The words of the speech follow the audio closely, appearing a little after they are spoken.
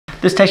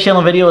This Tech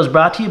Channel video is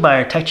brought to you by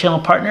our Tech Channel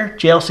partner,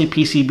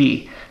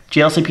 JLCPCB.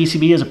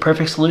 JLCPCB is a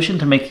perfect solution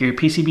to make your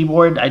PCB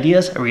board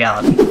ideas a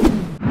reality.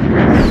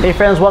 Hey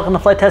friends, welcome to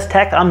Flight Test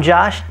Tech. I'm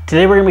Josh.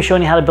 Today we're going to be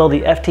showing you how to build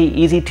the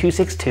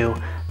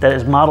FT-EZ-262 that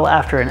is modeled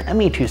after an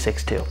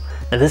ME-262.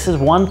 Now this is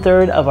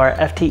 1/3 of our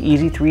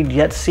FT-EZ-3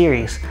 Jet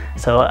series.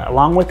 So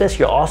along with this,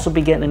 you'll also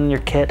be getting in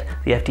your kit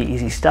the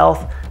FT-EZ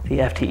Stealth, the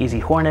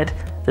FT-EZ Hornet,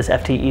 this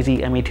FT-EZ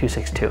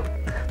ME-262.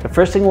 The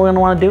first thing we're going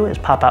to want to do is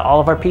pop out all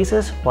of our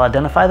pieces, we'll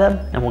identify them,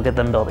 and we'll get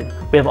them building.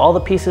 We have all the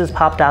pieces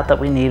popped out that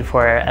we need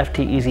for our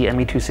FT-EZ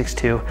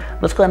ME-262.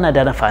 Let's go ahead and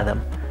identify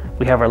them.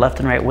 We have our left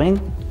and right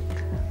wing,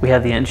 we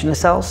have the engine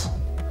nacelles,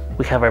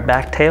 we have our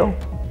back tail,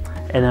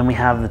 and then we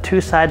have the 2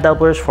 side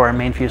doublers for our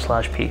main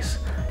fuselage piece.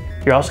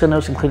 You're also going to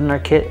notice included in our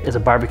kit is a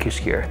barbecue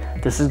skewer.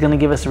 This is going to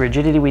give us the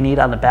rigidity we need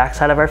on the back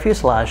side of our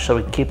fuselage so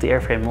we can keep the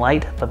airframe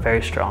light but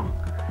very strong.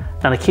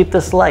 Now to keep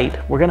this light,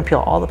 we're going to peel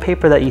all the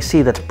paper that you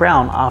see that's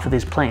brown off of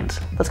these planes.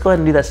 Let's go ahead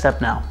and do that step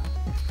now.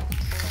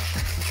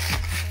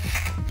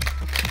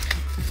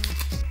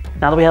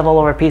 Now that we have all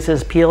of our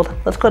pieces peeled,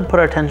 let's go ahead and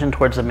put our attention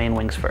towards the main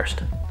wings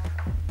first.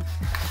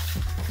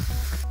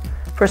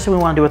 First thing we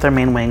want to do with our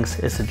main wings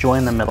is to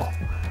join the middle.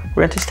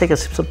 We're going to just take a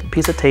simple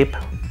piece of tape,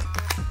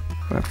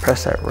 we're going to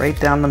press that right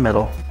down the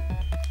middle,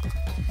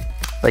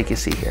 like you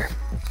see here.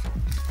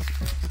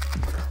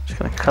 Just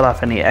going to cut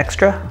off any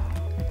extra.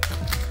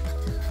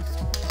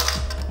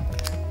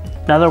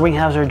 Now that our wing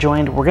halves are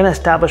joined, we're going to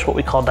establish what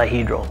we call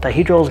dihedral.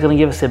 Dihedral is going to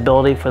give us the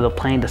ability for the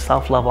plane to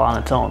self-level on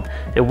its own.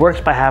 It works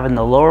by having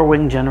the lower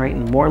wing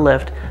generating more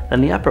lift than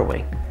the upper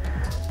wing.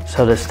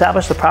 So to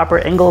establish the proper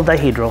angle of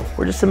dihedral,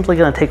 we're just simply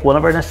going to take one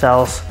of our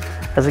nacelles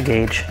as a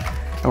gauge,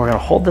 and we're going to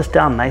hold this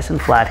down nice and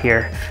flat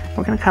here.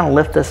 We're going to kind of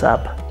lift this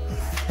up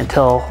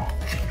until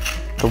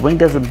the wing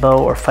doesn't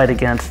bow or fight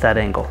against that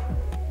angle.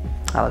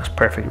 That looks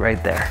perfect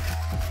right there.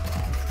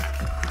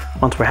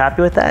 Once we're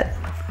happy with that,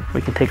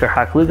 we can take our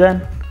hot glue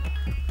gun,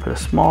 put a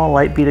small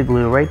light bead of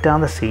glue right down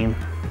the seam,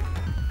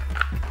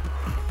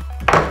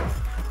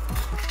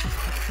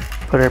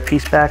 put our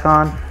piece back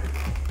on,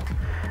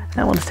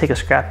 and we'll just take a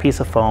scrap piece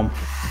of foam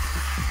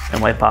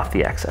and wipe off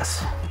the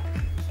excess.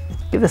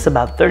 Give this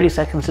about 30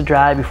 seconds to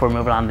dry before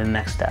moving on to the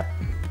next step.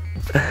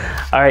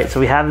 Alright, so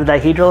we have the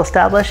dihedral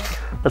established.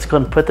 Let's go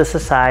ahead and put this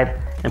aside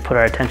and put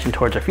our attention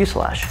towards our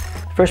fuselage.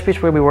 The first piece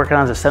we're going to be working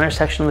on is the center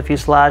section of the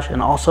fuselage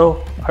and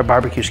also our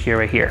barbecue skewer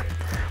right here.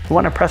 We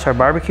want to press our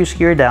barbecue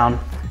skewer down,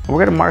 and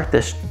we're going to mark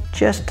this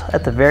just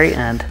at the very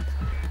end,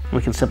 and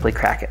we can simply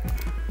crack it.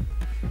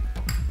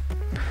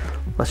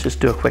 Let's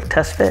just do a quick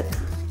test fit.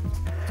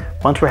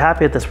 Once we're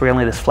happy with this, we're going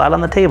to lay this flat on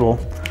the table.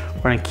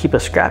 We're going to keep a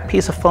scrap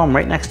piece of foam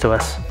right next to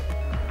us.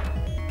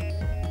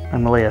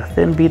 I'm going to lay a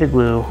thin bead of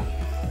glue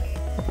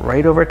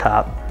right over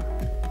top,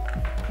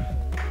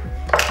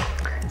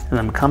 and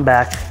then come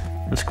back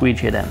and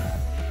squeegee it in.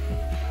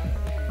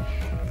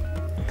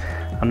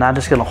 I'm now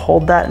just going to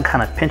hold that and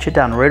kind of pinch it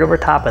down right over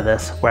top of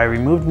this where I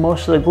removed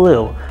most of the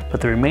glue,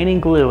 but the remaining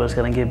glue is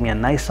going to give me a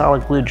nice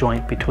solid glue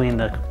joint between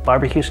the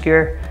barbecue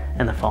skewer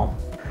and the foam.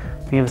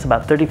 Give this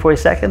about 30-40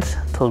 seconds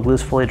until the glue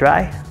is fully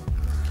dry.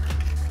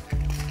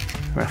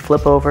 We're going to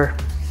flip over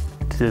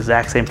to the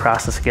exact same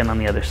process again on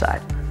the other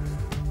side.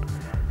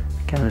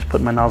 Again, I'm just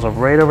putting my nozzle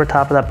right over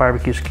top of that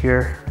barbecue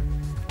skewer.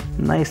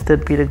 Nice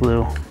thin bead of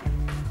glue.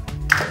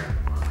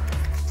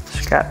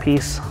 Scrap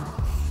piece.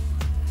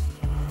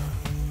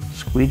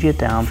 Squeegee it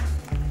down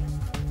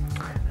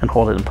and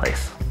hold it in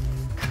place.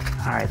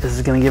 All right, this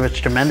is going to give us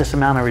a tremendous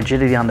amount of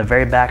rigidity on the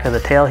very back of the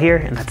tail here,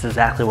 and that's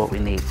exactly what we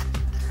need.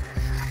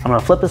 I'm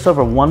going to flip this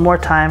over one more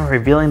time,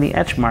 revealing the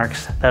etch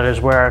marks. That is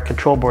where our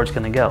control board is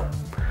going to go.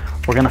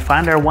 We're going to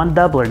find our one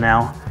doubler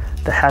now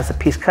that has the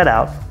piece cut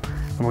out,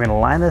 and we're going to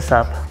line this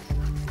up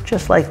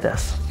just like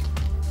this.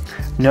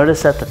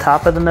 Notice at the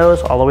top of the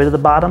nose all the way to the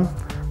bottom,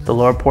 the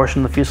lower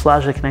portion of the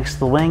fuselage that connects to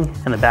the wing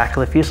and the back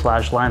of the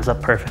fuselage lines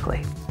up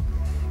perfectly.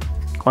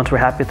 Once we're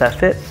happy with that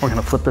fit, we're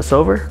going to flip this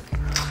over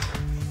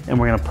and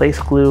we're going to place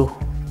glue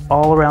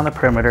all around the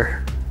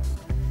perimeter.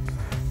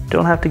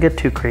 Don't have to get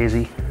too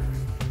crazy.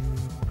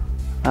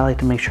 I like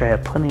to make sure I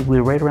have plenty of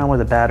glue right around where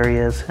the battery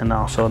is and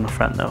also in the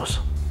front nose.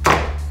 I'm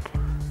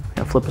going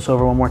to flip this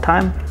over one more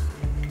time.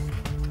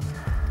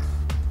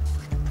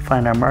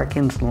 Find our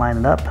markings and line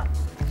it up.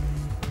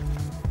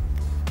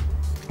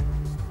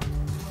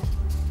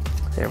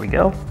 There we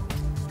go.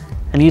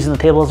 And using the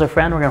table as our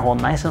friend, we're going to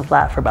hold nice and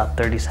flat for about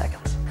 30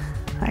 seconds.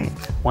 All right,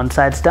 one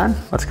side's done.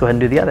 Let's go ahead and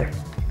do the other.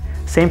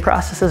 Same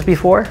process as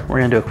before. We're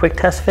going to do a quick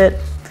test fit,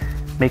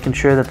 making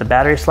sure that the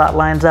battery slot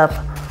lines up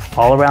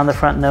all around the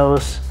front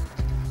nose,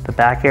 the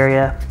back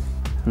area,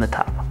 and the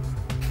top.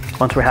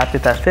 Once we're happy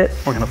with that fit,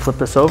 we're going to flip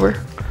this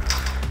over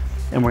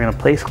and we're going to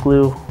place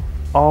glue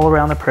all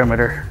around the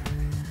perimeter.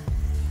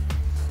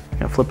 We're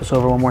going to flip this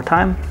over one more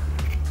time,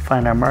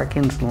 find our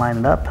markings and line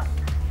it up.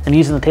 And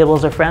using the table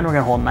as our friend, we're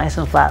going to hold nice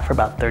and flat for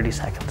about 30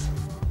 seconds.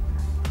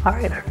 All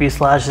right, our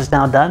fuselage is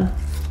now done.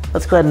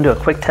 Let's go ahead and do a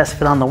quick test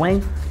fit on the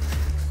wing.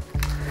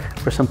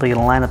 We're simply going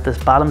to line up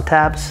this bottom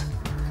tabs,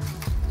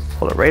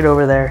 hold it right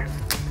over there,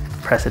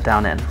 press it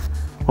down in.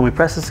 When we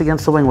press this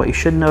against the wing, what you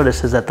should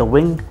notice is that the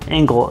wing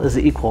angle is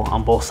equal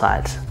on both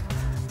sides.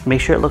 Make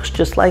sure it looks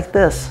just like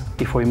this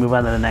before you move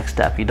on to the next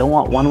step. You don't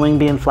want one wing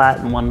being flat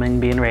and one wing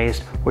being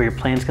raised where your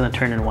plane's going to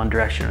turn in one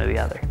direction or the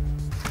other.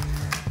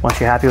 Once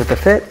you're happy with the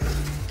fit,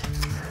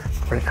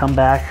 we're going to come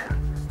back.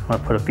 I'm going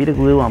to put a bead of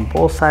glue on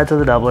both sides of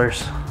the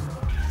doublers.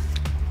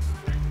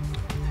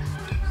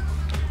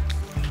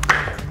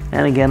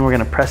 And again, we're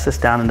going to press this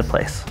down into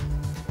place.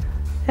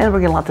 And we're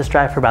going to let this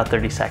dry for about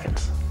 30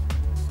 seconds.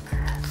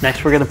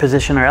 Next, we're going to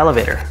position our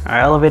elevator. Our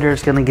elevator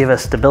is going to give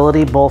us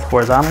stability both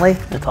horizontally.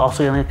 It's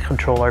also going to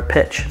control our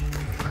pitch.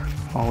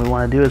 All we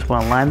want to do is we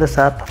want to line this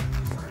up,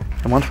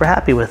 and once we're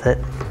happy with it,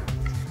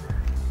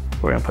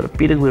 we're going to put a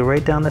bead of glue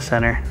right down the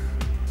center,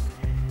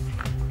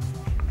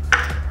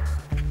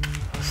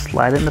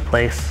 slide it into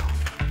place,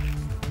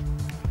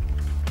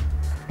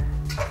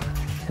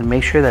 and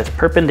make sure that's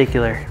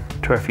perpendicular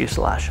to our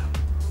fuselage.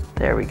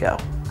 There we go.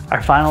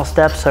 Our final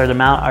steps are to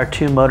mount our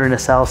two motor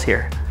nacelles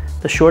here.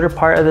 The shorter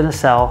part of the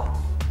nacelle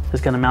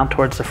is going to mount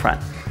towards the front.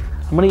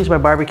 I'm going to use my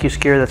barbecue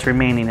skewer that's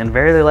remaining and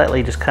very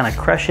lightly just kind of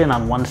crush in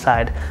on one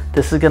side.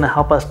 This is going to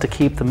help us to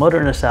keep the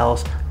motor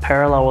nacelles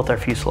parallel with our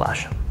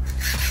fuselage.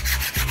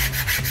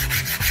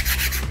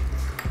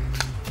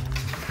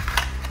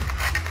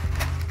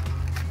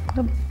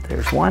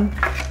 There's one.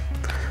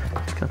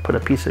 Just going to put a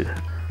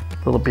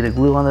little bit of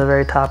glue on the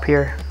very top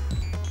here.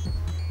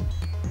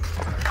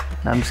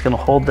 And I'm just going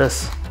to hold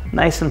this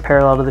nice and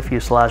parallel to the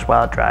fuselage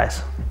while it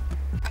dries.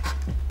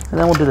 And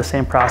then we'll do the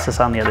same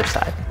process on the other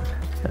side.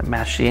 Gonna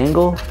match the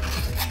angle.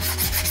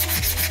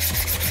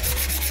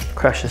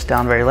 Crush this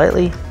down very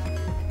lightly.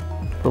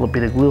 A little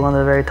bit of glue on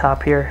the very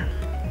top here.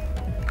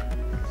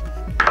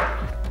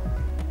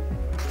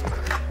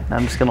 And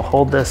I'm just gonna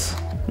hold this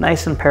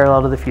nice and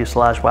parallel to the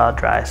fuselage while it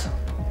dries.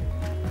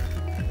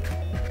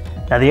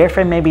 Now the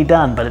airframe may be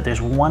done, but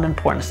there's one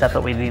important step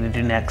that we need to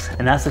do next,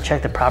 and that's to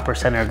check the proper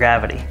center of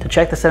gravity. To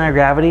check the center of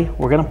gravity,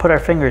 we're gonna put our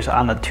fingers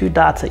on the two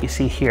dots that you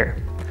see here.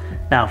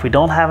 Now, if we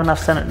don't have enough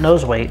center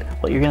nose weight,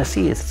 what you're gonna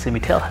see is it's gonna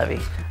be tail heavy.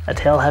 A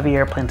tail heavy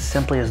airplane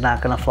simply is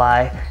not gonna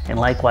fly, and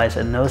likewise,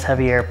 a nose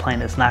heavy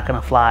airplane is not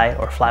gonna fly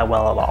or fly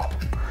well at all.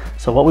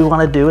 So what we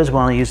wanna do is we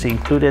wanna use the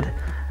included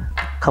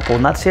couple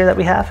of nuts here that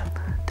we have.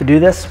 To do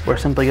this, we're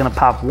simply gonna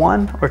pop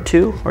one or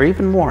two, or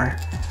even more,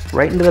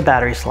 right into the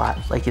battery slot,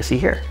 like you see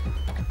here.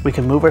 We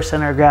can move our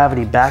center of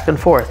gravity back and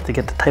forth to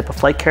get the type of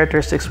flight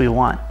characteristics we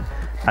want.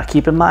 Now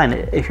keep in mind,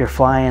 if you're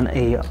flying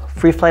a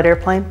free flight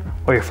airplane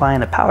or you're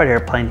flying a powered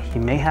airplane,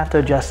 you may have to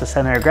adjust the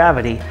center of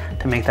gravity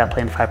to make that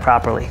plane fly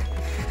properly.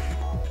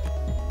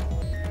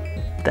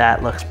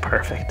 That looks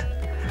perfect.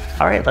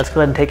 All right, let's go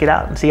ahead and take it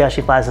out and see how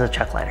she flies as a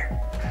chuck glider.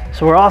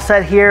 So we're all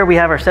set here. We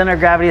have our center of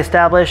gravity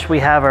established. We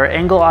have our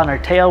angle on our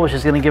tail, which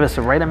is gonna give us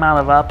the right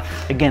amount of up.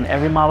 Again,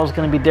 every model is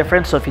gonna be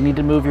different, so if you need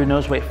to move your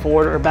nose weight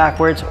forward or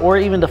backwards, or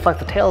even deflect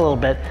the tail a little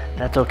bit,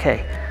 that's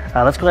okay.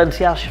 Let's go ahead and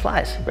see how she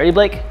flies. Ready,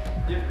 Blake?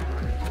 Yep.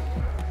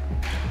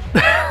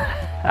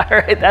 All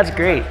right, that's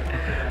great.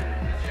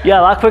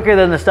 Yeah, a lot quicker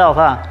than the Stealth,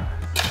 huh?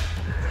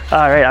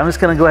 All right, I'm just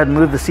gonna go ahead and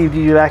move the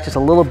CVU back just a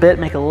little bit,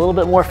 make it a little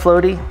bit more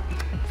floaty.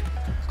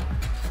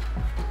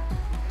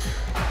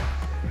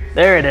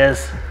 There it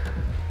is.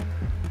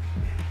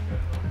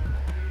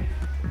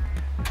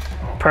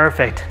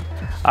 Perfect.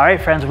 All right,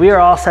 friends, we are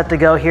all set to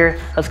go here.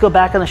 Let's go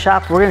back in the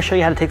shop. We're gonna show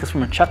you how to take this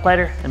from a chuck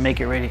glider and make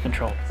it ready to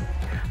control.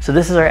 So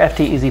this is our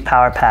FT Easy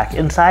Power Pack.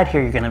 Inside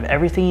here, you're gonna have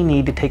everything you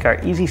need to take our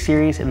Easy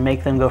series and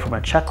make them go from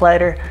a chuck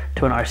glider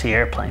to an RC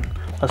airplane.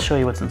 Let's show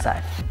you what's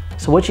inside.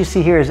 So what you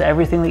see here is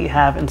everything that you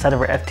have inside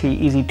of our FT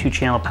Easy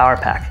 2-channel Power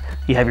Pack.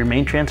 You have your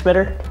main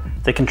transmitter,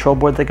 the control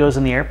board that goes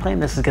in the airplane.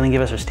 This is gonna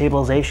give us our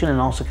stabilization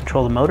and also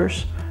control the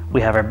motors.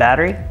 We have our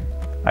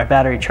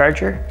battery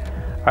charger,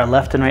 our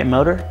left and right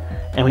motor,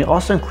 and we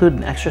also include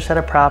an extra set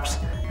of props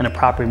and a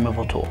prop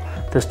removal tool.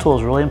 This tool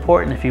is really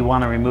important if you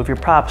want to remove your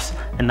props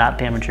and not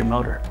damage your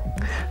motor.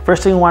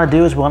 First thing we want to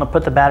do is we want to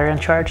put the battery on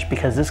charge,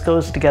 because this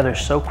goes together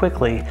so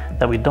quickly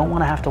that we don't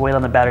want to have to wait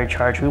on the battery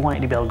charge. We want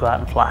you to be able to go out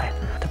and fly.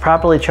 To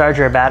properly charge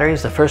our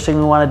batteries, the first thing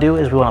we want to do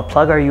is we want to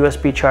plug our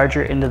USB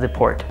charger into the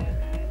port.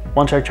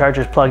 Once our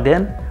charger is plugged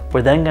in,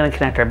 we're then going to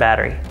connect our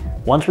battery.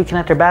 Once we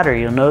connect our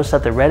battery, you'll notice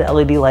that the red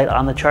LED light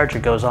on the charger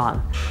goes on.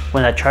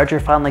 When that charger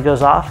finally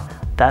goes off,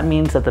 that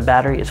means that the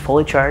battery is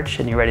fully charged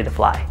and you're ready to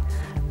fly.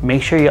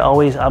 Make sure you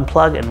always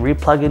unplug and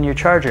replug in your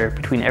charger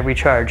between every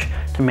charge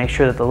to make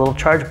sure that the little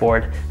charge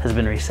board has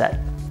been reset.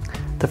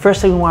 The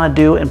first thing we want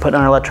to do and put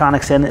our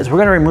electronics in is we're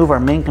going to remove our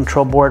main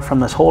control board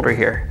from this holder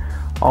here.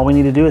 All we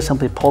need to do is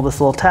simply pull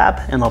this little tab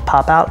and it'll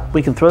pop out.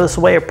 We can throw this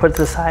away or put it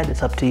to the side,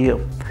 it's up to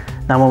you.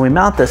 Now when we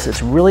mount this,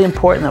 it's really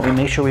important that we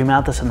make sure we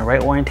mount this in the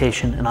right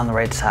orientation and on the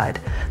right side.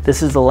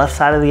 This is the left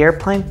side of the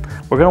airplane.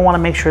 We're going to want to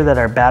make sure that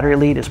our battery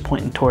lead is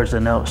pointing towards the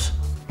nose.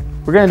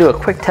 We're going to do a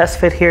quick test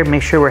fit here,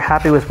 make sure we're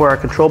happy with where our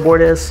control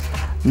board is.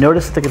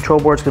 Notice the control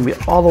board is going to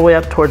be all the way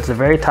up towards the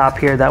very top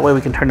here. That way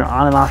we can turn it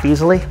on and off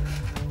easily.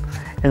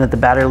 and that the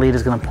battery lead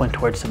is going to point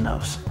towards the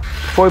nose.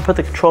 Before we put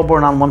the control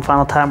board on one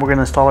final time, we're going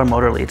to install our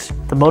motor leads.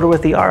 The motor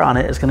with the R on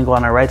it is going to go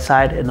on our right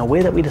side, and the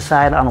way that we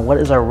decide on what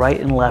is our right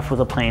and left with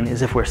the plane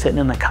is if we're sitting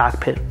in the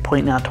cockpit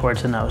pointing out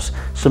towards the nose.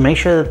 So make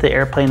sure that the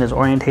airplane is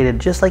orientated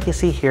just like you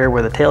see here,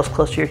 where the tail is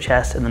close to your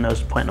chest and the nose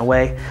is pointing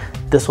away.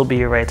 This will be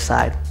your right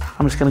side.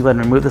 I'm just going to go ahead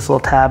and remove this little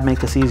tab, make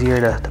this easier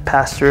to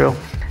pass through.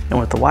 And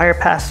with the wire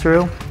passed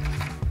through,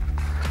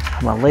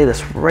 I'm going to lay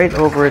this right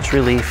over its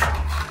relief,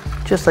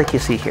 just like you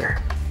see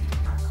here.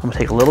 I'm going to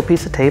take a little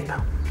piece of tape,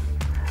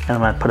 and I'm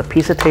going to put a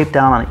piece of tape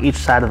down on each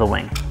side of the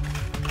wing.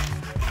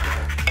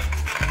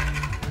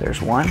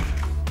 There's one.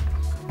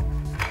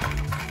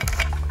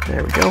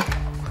 There we go.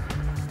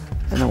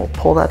 And then we'll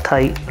pull that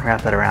tight and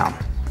wrap it around.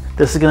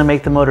 This is going to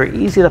make the motor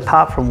easy to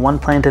pop from one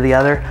plane to the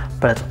other,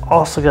 but it's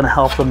also going to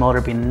help the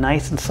motor be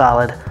nice and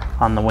solid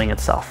on the wing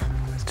itself.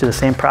 Let's do the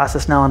same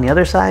process now on the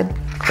other side.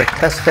 Quick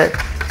test fit.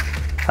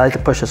 I like to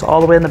push this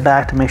all the way in the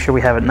back to make sure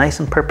we have it nice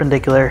and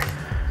perpendicular.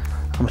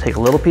 I'm going to take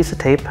a little piece of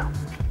tape,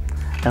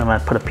 and I'm going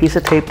to put a piece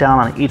of tape down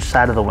on each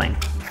side of the wing.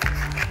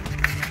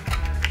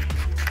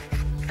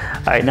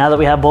 All right, now that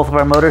we have both of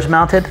our motors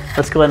mounted,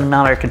 let's go ahead and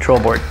mount our control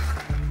board.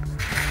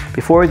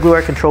 Before we glue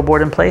our control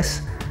board in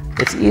place,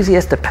 it's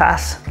easiest to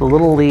pass the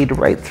little lead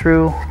right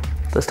through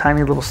this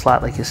tiny little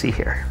slot like you see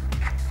here.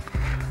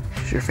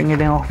 Use your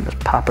fingernail and just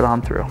pop it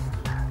on through.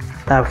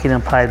 Now we can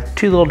apply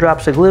 2 little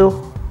drops of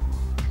glue,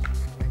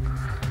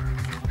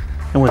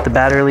 and with the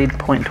battery lead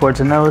pointing towards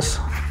the nose,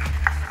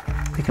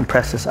 we can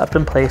press this up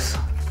in place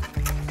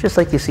just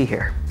like you see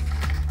here.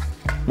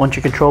 Once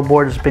your control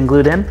board has been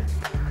glued in,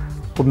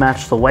 we'll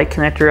match the white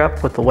connector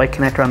up with the white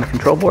connector on the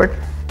control board,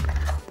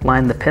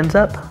 line the pins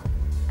up.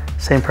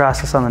 Same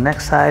process on the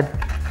next side.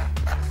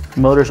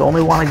 Motors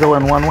only want to go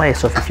in one way,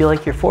 so if you feel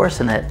like you're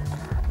forcing it,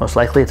 most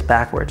likely it's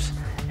backwards.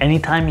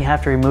 Anytime you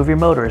have to remove your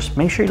motors,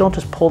 make sure you don't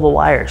just pull the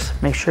wires.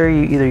 Make sure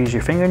you either use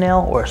your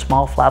fingernail or a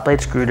small flat blade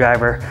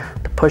screwdriver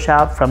to push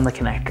out from the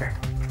connector.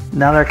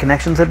 Now that our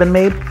connections have been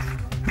made,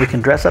 we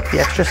can dress up the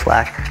extra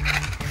slack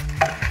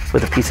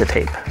with a piece of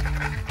tape.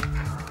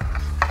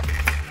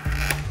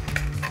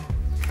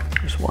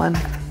 There's one.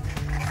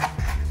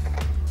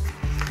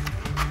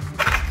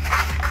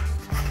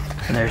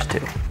 And there's 2.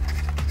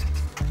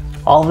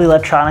 All of the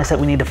electronics that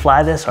we need to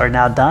fly this are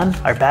now done.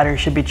 Our battery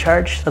should be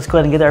charged. Let's go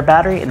ahead and get our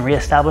battery and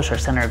reestablish our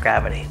center of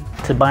gravity.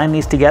 To bind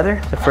these together,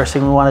 the first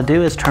thing we want to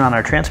do is turn on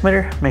our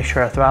transmitter, make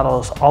sure our throttle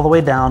is all the way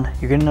down.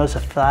 You're going to notice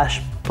a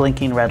flash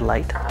blinking red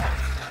light.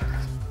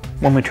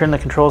 When we turn the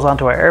controls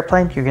onto our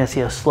airplane, you're going to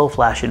see a slow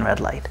flashing red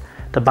light.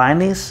 To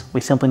bind these,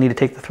 we simply need to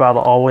take the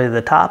throttle all the way to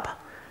the top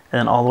and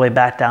then all the way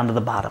back down to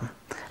the bottom.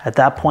 At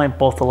that point,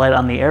 both the light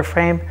on the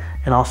airframe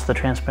and also the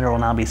transmitter will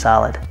now be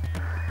solid.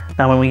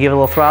 Now when we give it a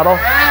little throttle,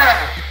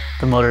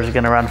 the motors are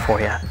going to run for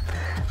you.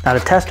 Now to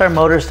test our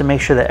motors to make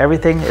sure that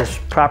everything is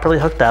properly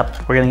hooked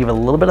up, we're going to give it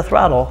a little bit of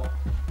throttle.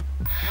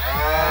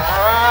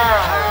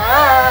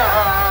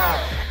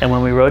 And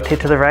when we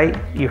rotate to the right,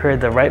 you heard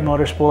the right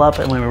motor spool up,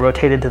 and when we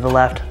rotated to the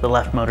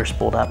left motor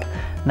spooled up.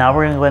 Now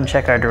we're going to go ahead and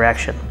check our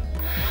direction.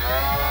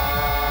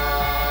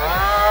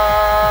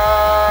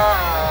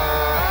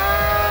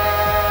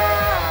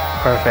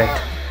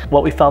 Perfect.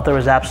 What we felt there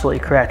was absolutely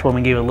correct. When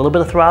we gave a little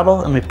bit of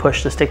throttle and we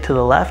pushed the stick to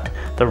the left,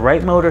 the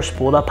right motor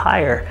spooled up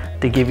higher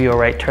to give you a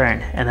right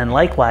turn. And then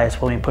likewise,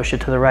 when we pushed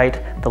it to the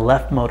right, the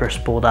left motor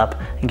spooled up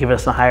and gave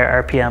us a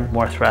higher RPM,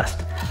 more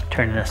thrust,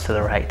 turning us to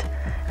the right.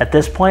 At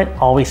this point,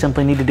 all we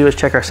simply need to do is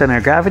check our center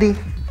of gravity,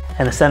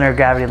 and the center of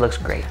gravity looks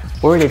great.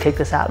 We're ready to take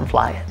this out and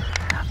fly it.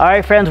 All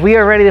right, friends, we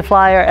are ready to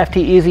fly our FT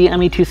Easy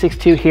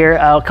ME-262 here.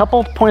 A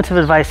couple points of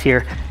advice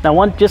here. Now,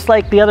 one, just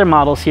like the other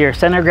models here,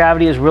 center of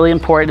gravity is really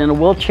important, and it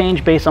will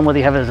change based on whether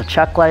you have it as a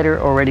chuck glider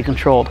or already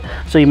controlled.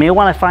 So you may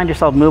want to find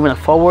yourself moving it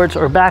forwards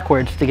or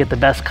backwards to get the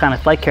best kind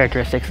of flight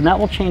characteristics, and that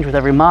will change with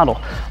every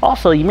model.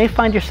 Also, you may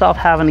find yourself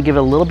having to give it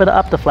a little bit of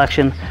up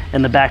deflection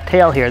in the back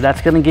tail here.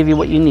 That's going to give you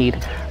what you need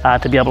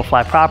to be able to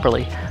fly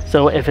properly.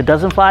 So if it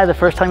doesn't fly the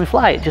first time you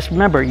fly it, just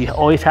remember, you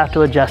always have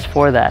to adjust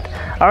for that.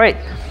 All right.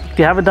 If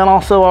you haven't done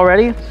also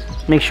already,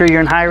 make sure you're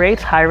in high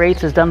rates. High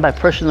rates is done by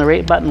pushing the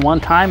rate button one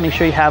time. Make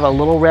sure you have a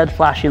little red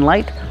flashing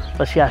light.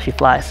 Let's see how she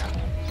flies.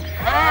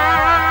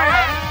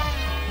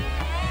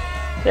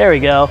 There we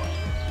go.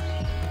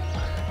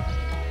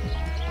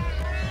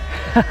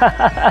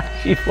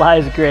 She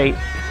flies great.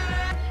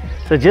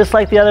 So just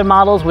like the other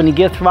models, when you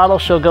give throttle,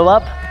 she'll go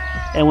up,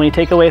 and when you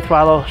take away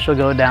throttle, she'll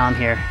go down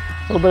here.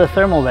 A little bit of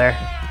thermal there.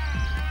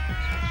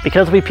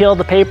 Because we peeled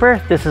the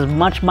paper, this is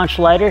much, much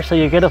lighter, so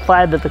you're going to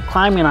find that the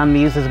climbing on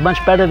these is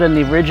much better than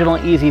the original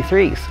Easy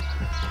 3s.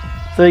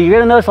 So you're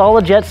going to notice all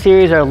the Jet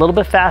series are a little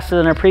bit faster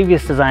than our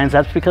previous designs.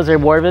 That's because they're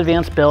more of an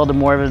advanced build and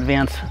more of an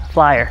advanced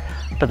flyer,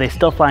 but they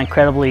still fly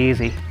incredibly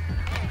easy.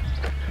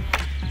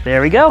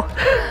 There we go.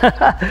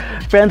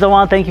 Friends, I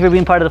want to thank you for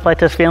being part of the Flight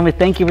Test family.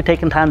 Thank you for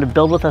taking time to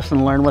build with us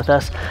and learn with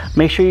us.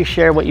 Make sure you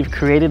share what you've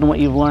created and what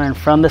you've learned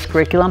from this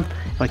curriculum,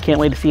 and we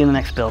can't wait to see you in the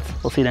next builds.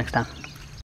 We'll see you next time.